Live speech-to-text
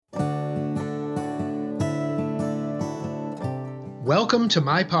Welcome to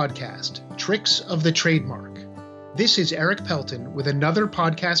my podcast, Tricks of the Trademark. This is Eric Pelton with another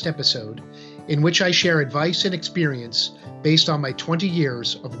podcast episode in which I share advice and experience based on my 20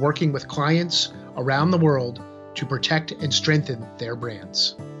 years of working with clients around the world to protect and strengthen their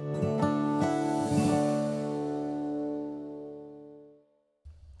brands.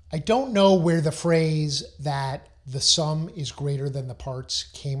 I don't know where the phrase that the sum is greater than the parts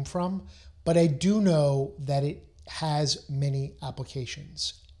came from, but I do know that it has many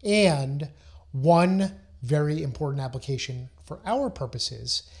applications. And one very important application for our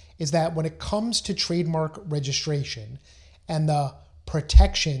purposes is that when it comes to trademark registration and the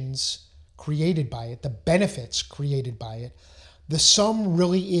protections created by it, the benefits created by it, the sum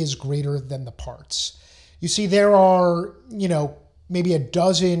really is greater than the parts. You see, there are, maybe a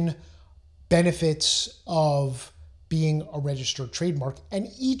dozen benefits of being a registered trademark, and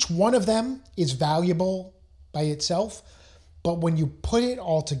each one of them is valuable by itself. But when you put it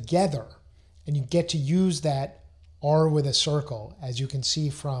all together and you get to use that R with a circle, as you can see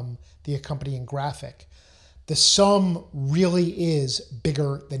from the accompanying graphic, the sum really is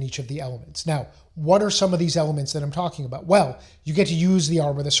bigger than each of the elements. Now, what are some of these elements that I'm talking about? Well, you get to use the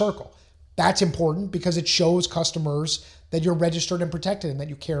R with a circle. That's important because it shows customers that you're registered and protected and that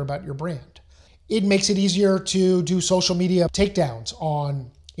you care about your brand. It makes it easier to do social media takedowns on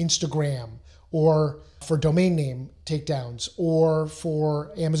Instagram, or for domain name takedowns, or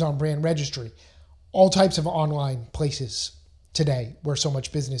for Amazon brand registry, all types of online places today where so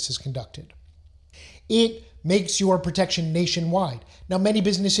much business is conducted. It makes your protection nationwide. Now, many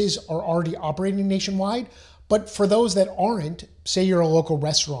businesses are already operating nationwide, but for those that aren't, say you're a local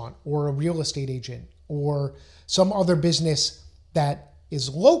restaurant or a real estate agent or some other business that is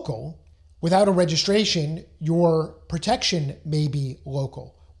local, without a registration, your protection may be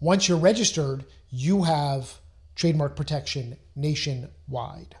local. Once you're registered, you have trademark protection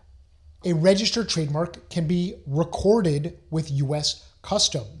nationwide. A registered trademark can be recorded with U.S.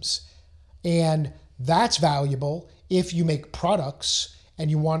 Customs, and that's valuable if you make products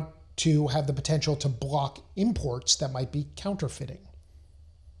and you want to have the potential to block imports that might be counterfeiting.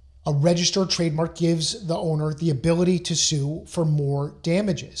 A registered trademark gives the owner the ability to sue for more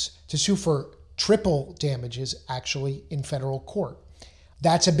damages, to sue for triple damages actually in federal court.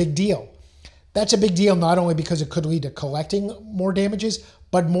 That's a big deal. That's a big deal not only because it could lead to collecting more damages,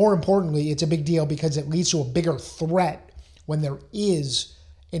 but more importantly, it's a big deal because it leads to a bigger threat when there is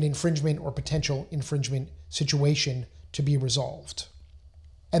an infringement or potential infringement situation to be resolved.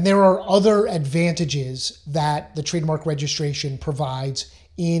 And there are other advantages that the trademark registration provides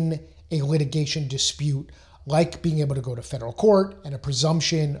in a litigation dispute, like being able to go to federal court and a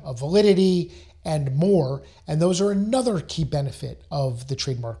presumption of validity and more. And those are another key benefit of the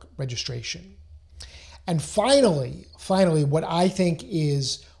trademark registration. And finally, what I think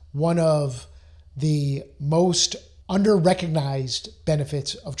is one of the most under-recognized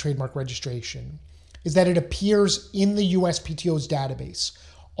benefits of trademark registration is that it appears in the USPTO's database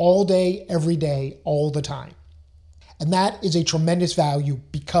all day, every day, all the time. And that is a tremendous value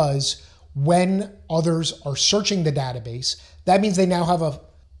because when others are searching the database, that means they now have a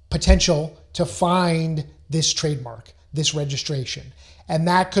potential to find this trademark, this registration. And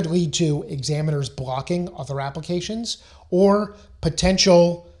that could lead to examiners blocking other applications or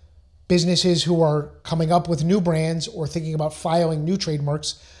potential businesses who are coming up with new brands or thinking about filing new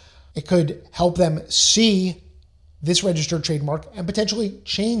trademarks. It could help them see this registered trademark and potentially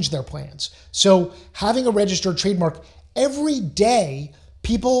change their plans. So having a registered trademark, every day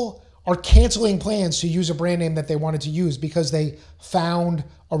people are canceling plans to use a brand name that they wanted to use because they found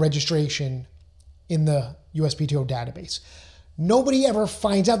a registration in the USPTO database. Nobody ever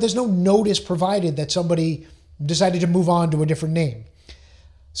finds out. There's no notice provided that somebody decided to move on to a different name.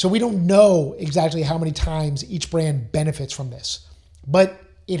 So we don't know exactly how many times each brand benefits from this, but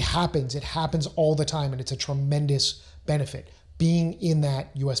it happens. It happens all the time, and it's a tremendous benefit being in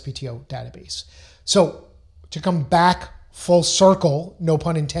that USPTO database. So to come back full circle, no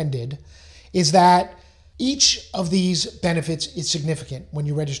pun intended, is that each of these benefits is significant when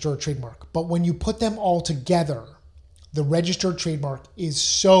you register a trademark. But when you put them all together, the registered trademark is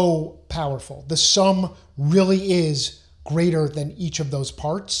so powerful. The sum really is greater than each of those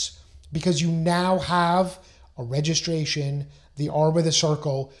parts because you now have a registration, the R with a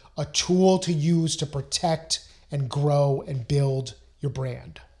circle, a tool to use to protect and grow and build your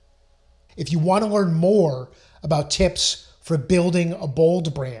brand. If you want to learn more about tips for building a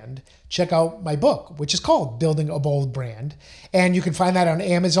bold brand, check out my book, which is called Building a Bold Brand. And you can find that on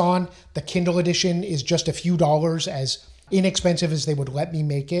Amazon. The Kindle edition is just a few dollars, as inexpensive as they would let me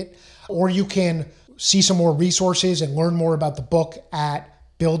make it. Or you can see some more resources and learn more about the book at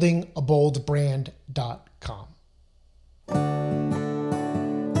buildingaboldbrand.com.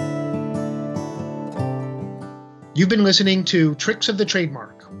 You've been listening to Tricks of the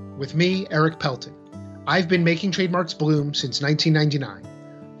Trademark with me, Eric Pelton. I've been making trademarks bloom since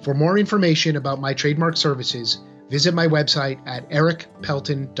 1999. For more information about my trademark services, visit my website at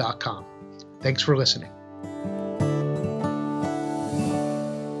ericpelton.com. Thanks for listening.